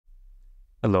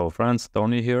Hello friends,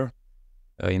 Tony here.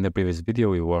 In the previous video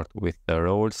we worked with the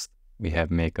roles. We have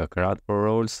make a CRUD for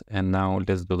roles, and now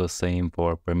let's do the same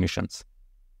for permissions.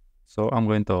 So I'm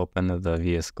going to open the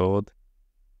VS Code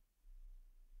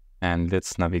and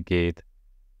let's navigate.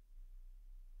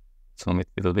 Zoom it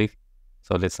a little bit.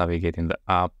 So let's navigate in the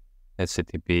app,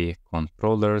 HTTP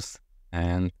controllers,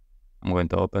 and I'm going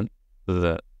to open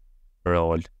the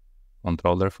role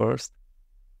controller first.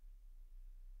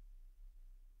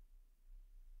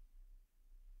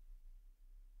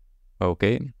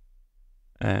 Okay,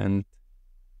 and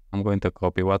I'm going to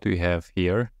copy what we have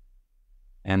here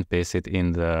and paste it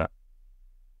in the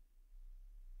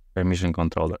permission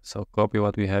controller. So copy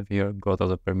what we have here, go to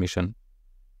the permission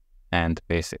and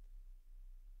paste it.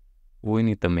 We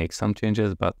need to make some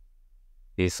changes, but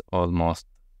it's almost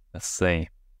the same.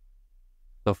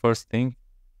 The first thing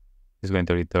is going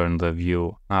to return the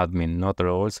view admin, not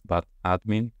roles, but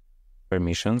admin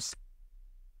permissions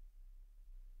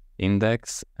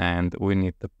index, and we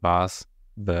need to pass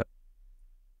the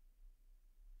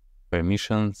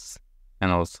permissions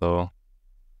and also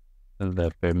the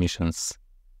permissions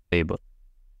table.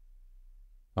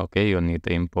 Okay, you need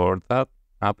to import that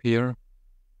up here.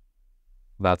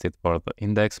 That's it for the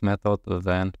index method.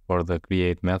 Then for the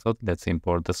create method, let's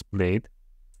import the Splade.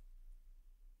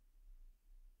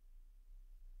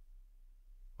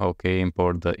 Okay,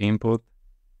 import the input,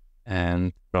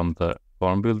 and from the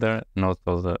form builder, note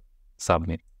of the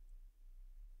submit.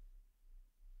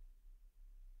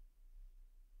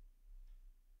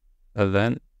 And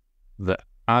then the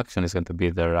action is going to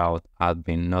be the route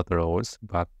admin, not roles,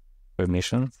 but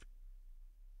permissions.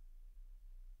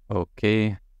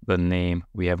 Okay, the name,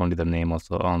 we have only the name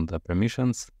also on the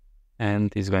permissions,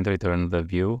 and it's going to return the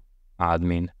view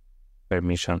admin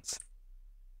permissions.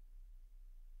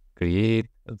 Create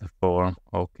the form.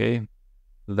 Okay,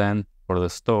 then for the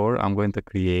store, I'm going to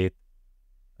create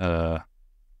a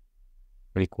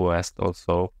request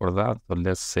also for that. So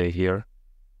let's say here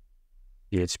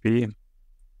PHP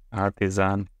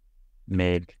artisan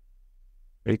make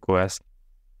request,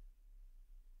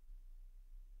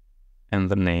 and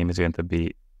the name is going to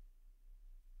be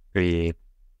create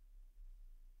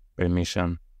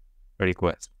permission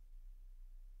request.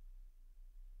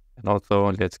 And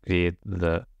also let's create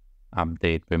the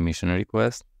update permission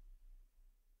request.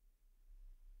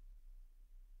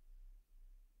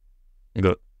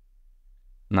 Good.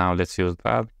 Now let's use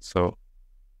that. So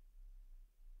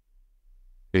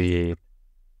create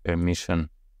permission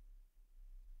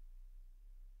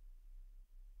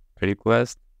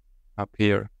request up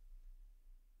here,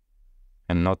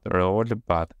 and not role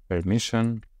but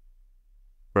permission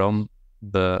from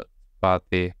the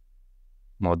Splade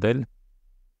model.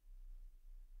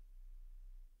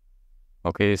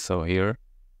 Okay, so here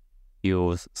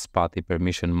use Splade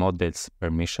permission models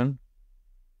permission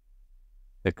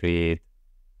to create,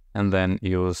 and then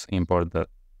use import the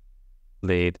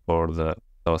Splade for the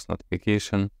DOS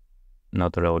notification,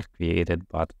 not role created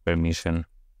but permission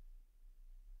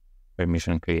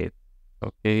create.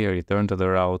 Okay, return to the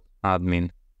route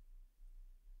admin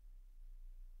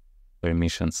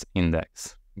permissions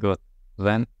index. Good.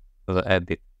 Then to the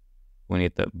edit, we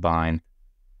need to bind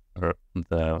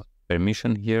the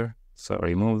permission here. So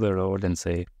remove the role and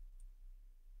say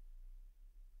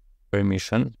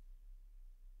permission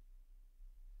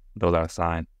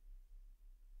 $,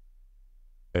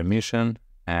 permission,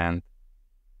 and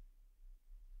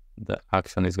the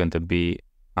action is going to be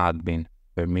admin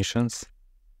permissions,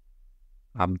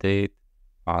 update,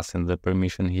 pass in the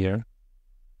permission here.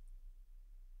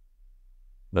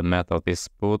 The method is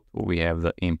put, we have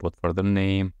the input for the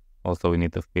name. Also we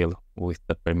need to fill with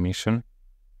the permission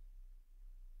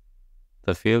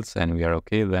the fields, and we are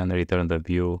okay. Then return the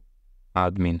view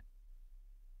admin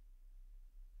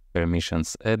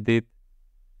permissions edit,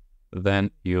 then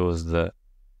use the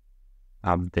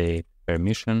update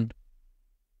permission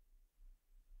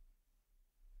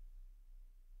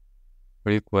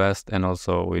request, and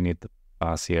also we need to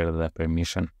pass here the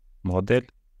permission model.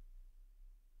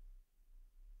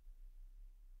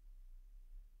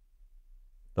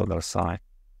 $,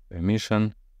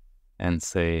 permission, and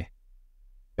say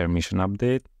permission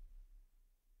update.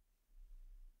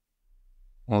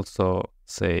 Also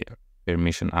say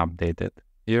permission updated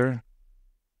here,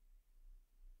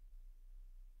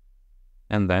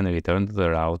 and then return to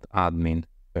the route admin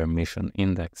permission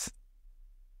index.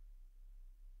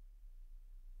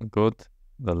 Good.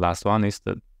 The last one is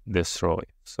the destroy.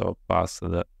 So pass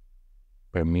the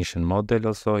permission model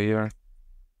also here.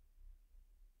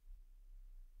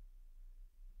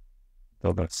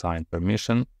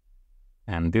 $permission,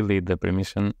 and delete the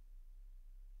permission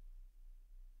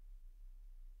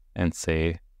and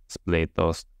say Splade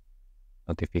toast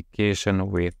notification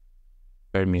with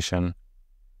permission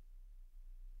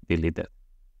deleted.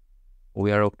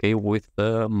 We are okay with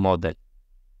the model.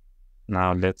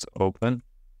 Now let's open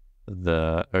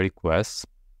the requests,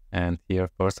 and here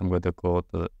first I'm going to go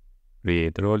to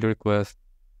create role request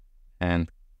and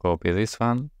copy this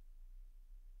one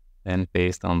and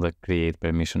paste on the create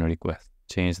permission request.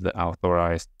 Change the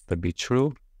authorized to be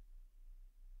true,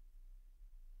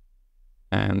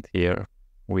 and here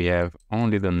we have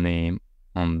only the name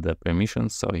on the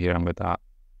permissions. So here I'm going to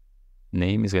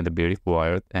name is going to be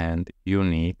required and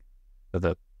unique to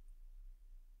the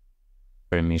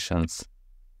permissions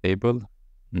table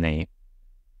name.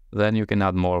 Then you can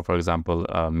add more, for example,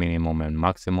 minimum and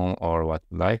maximum or what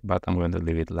you like, but I'm going to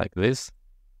leave it like this.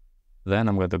 Then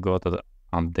I'm going to go to the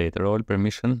update role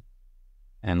permission,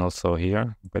 and also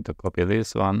here I'm going to copy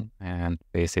this one and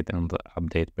paste it on the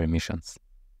update permissions.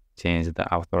 Change the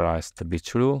authorized to be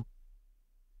true,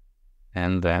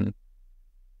 and then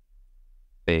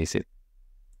paste it.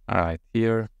 All right,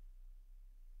 here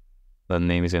the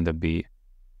name is going to be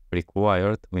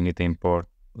required. We need to import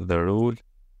the rule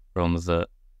from the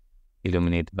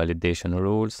Illuminate validation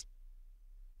rules,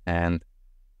 and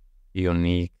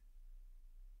unique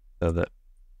to the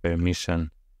permission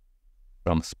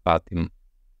from Spatim,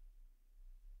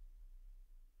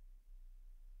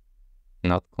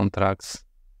 not contracts.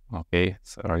 Okay,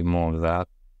 so remove that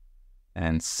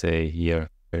and say here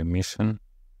permission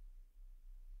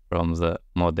from the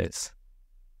models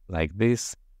like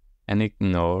this, and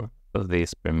ignore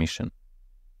this permission.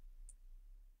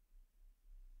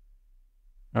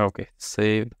 Okay,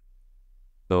 save,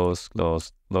 close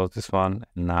this one.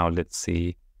 And now let's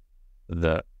see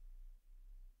the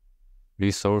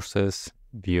resources,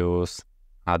 views,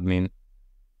 admin,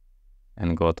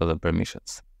 and go to the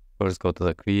permissions. First go to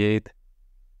the create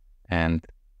and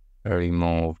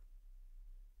remove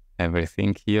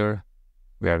everything here.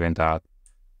 We are going to add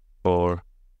for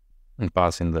and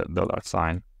pass in the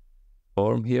 $sign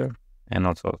form here, and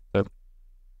also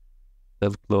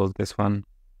close this one.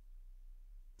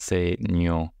 Say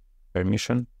new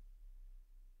permission.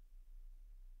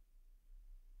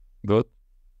 Good.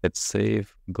 Let's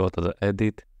save. Go to the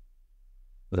edit.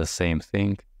 The same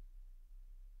thing.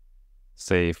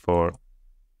 Say for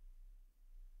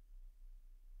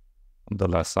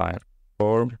 $sign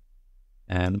form,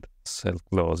 and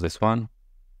close this one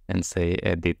and say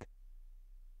edit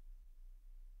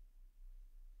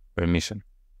permission.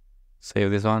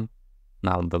 Save this one.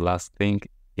 Now the last thing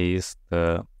is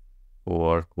the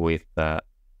work with the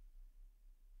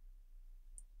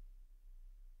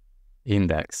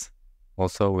index.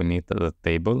 Also we need the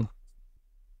tables,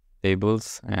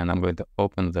 and I'm going to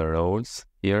open the roles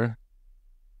here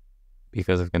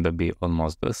because it's going to be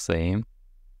almost the same.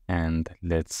 And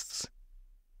let's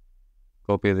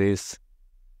copy this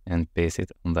and paste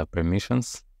it on the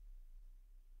permissions.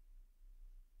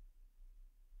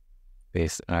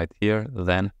 Paste right here.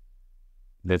 Then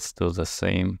let's do the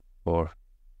same for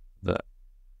the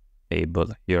table.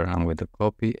 Here I'm going to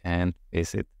copy and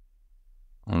paste it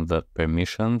on the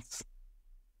permissions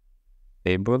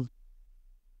table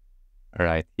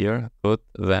right here. Good.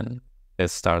 Then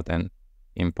let's start and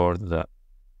import the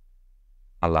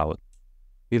allowed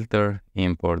filter,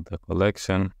 import the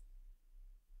collection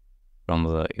from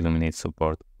the Illuminate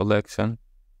support collection.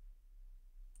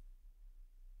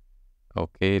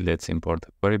 Okay, let's import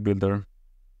the query builder,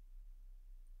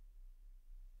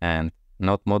 and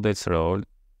not models role,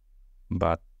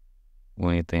 but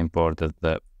we need to import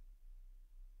the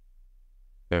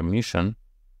permission,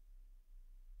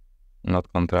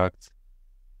 not contracts.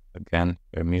 Again,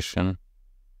 permission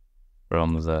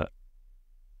from the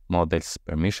models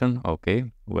permission.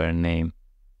 Okay, where name,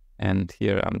 and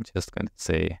here I'm just going to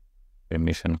say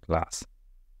permission class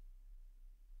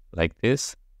like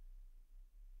this,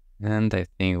 and I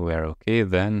think we are okay.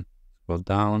 Then scroll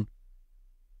down.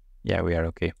 Yeah, we are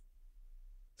okay.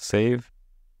 Save.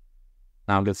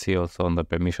 Now let's see also on the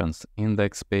permissions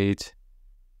index page,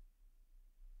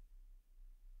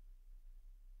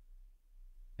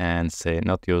 and say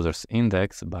not users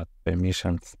index but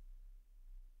permissions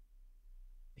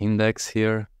index.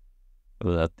 Here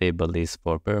the table is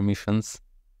for permissions,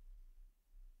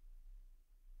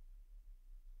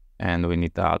 and we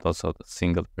need to add also the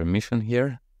single permission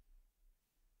here.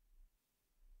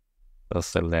 So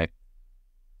select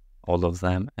all of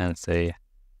them and say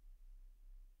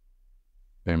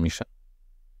permission,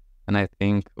 and I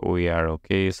think we are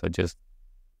okay. So just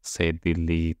say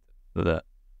delete the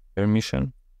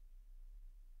permission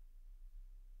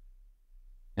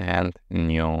and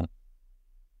new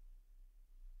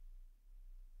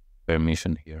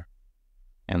permission here.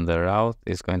 and the route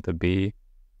is going to be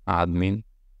admin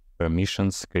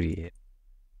permissions create,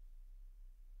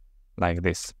 like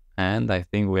this. And I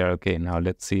think we are okay. Now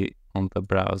let's see on the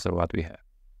browser what we have.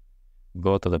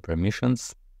 Go to the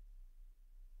permissions,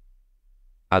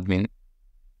 admin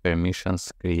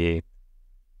permissions create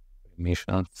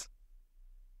permissions.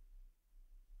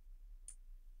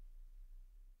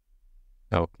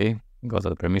 Okay, go to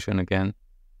the permission again.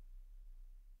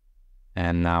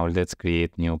 And now let's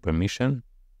create new permission.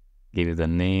 Give it a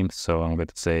name. So I'm going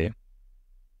to say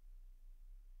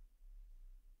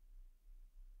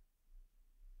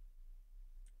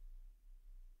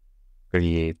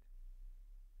create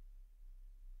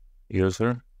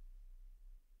user,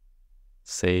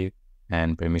 save,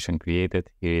 and permission created.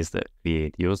 Here is the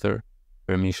create user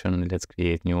permission. Let's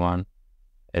create new one,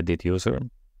 edit user.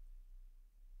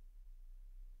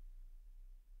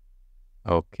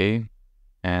 Okay,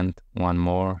 and one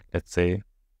more, let's say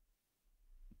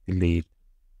delete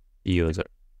user.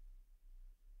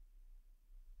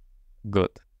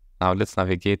 Good. Now let's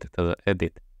navigate to the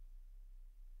edit.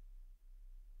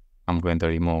 I'm going to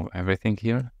remove everything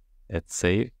here. Let's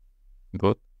save.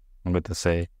 Good. I'm going to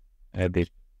say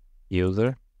edit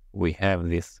user. We have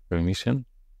this permission,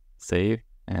 save,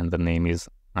 and the name is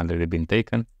already been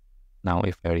taken. Now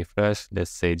if I refresh,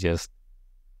 let's say just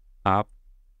app,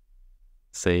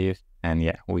 save, and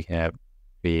yeah, we have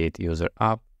create user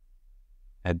app,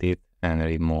 edit, and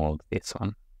remove this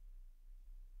one.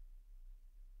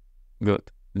 Good.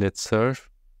 Let's search.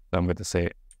 So I'm going to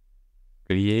say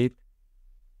create,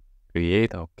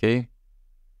 okay.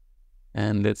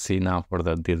 And let's see now for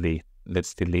the delete.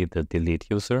 Let's delete the delete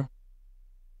user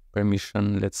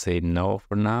permission. Let's say no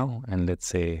for now, and let's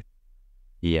say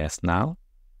yes now.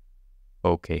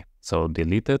 Okay, so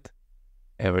deleted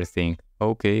everything.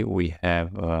 Okay, we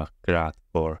have a CRUD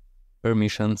for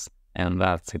permissions, and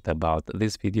that's it about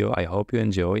this video. I hope you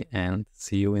enjoy, and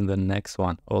see you in the next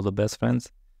one. All the best,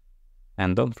 friends,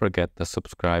 and don't forget to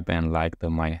subscribe and like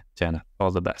my channel.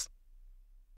 All the best.